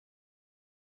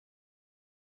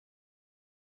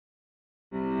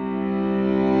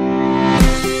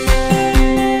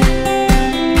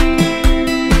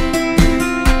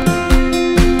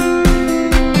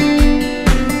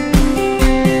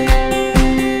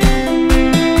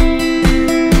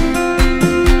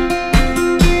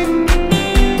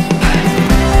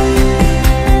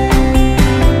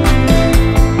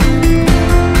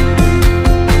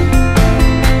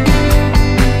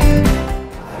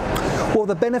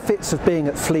benefits of being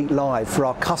at Fleet Live for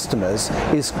our customers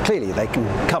is clearly they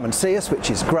can come and see us,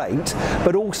 which is great,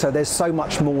 but also there's so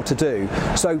much more to do.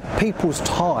 So people's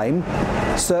time,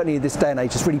 certainly in this day and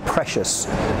age, is really precious.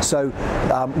 So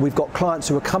we've got clients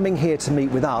who are coming here to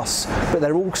meet with us, but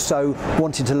they're also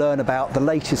wanting to learn about the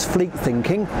latest fleet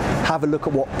thinking, have a look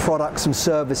at what products and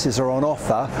services are on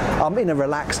offer in a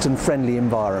relaxed and friendly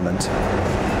environment.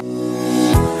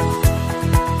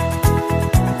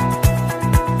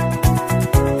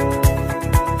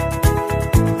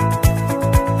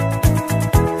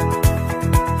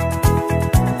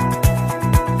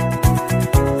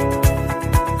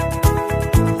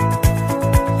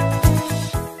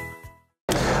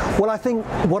 Well, I think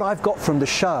what I've got from the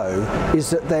show is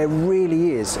that there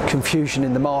really is confusion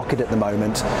in the market at the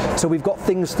moment. So we've got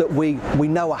things that we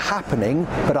know are happening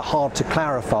but are hard to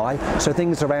clarify. So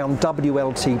things around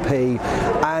WLTP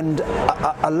and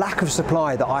a lack of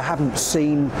supply that I haven't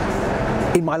seen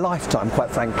in my lifetime,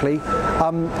 quite frankly.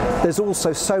 There's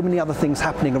also so many other things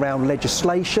happening around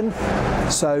legislation.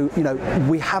 So, you know,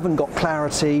 we haven't got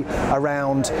clarity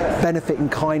around benefit in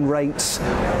kind rates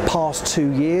past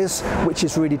 2 years, which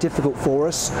is really difficult for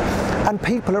us. And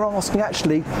people are asking,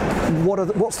 actually,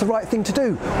 what's the right thing to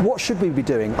do? What should we be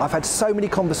doing? I've had so many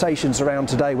conversations around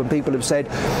today when people have said,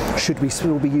 should we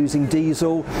still be using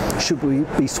diesel? Should we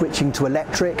be switching to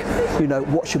electric? You know,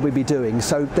 what should we be doing?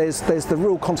 So there's the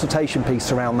real consultation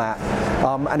piece around that,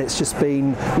 and it's just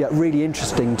been really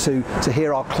interesting to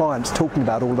hear our clients talking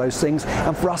about all those things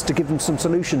and for us to give them some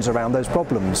solutions around those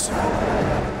problems.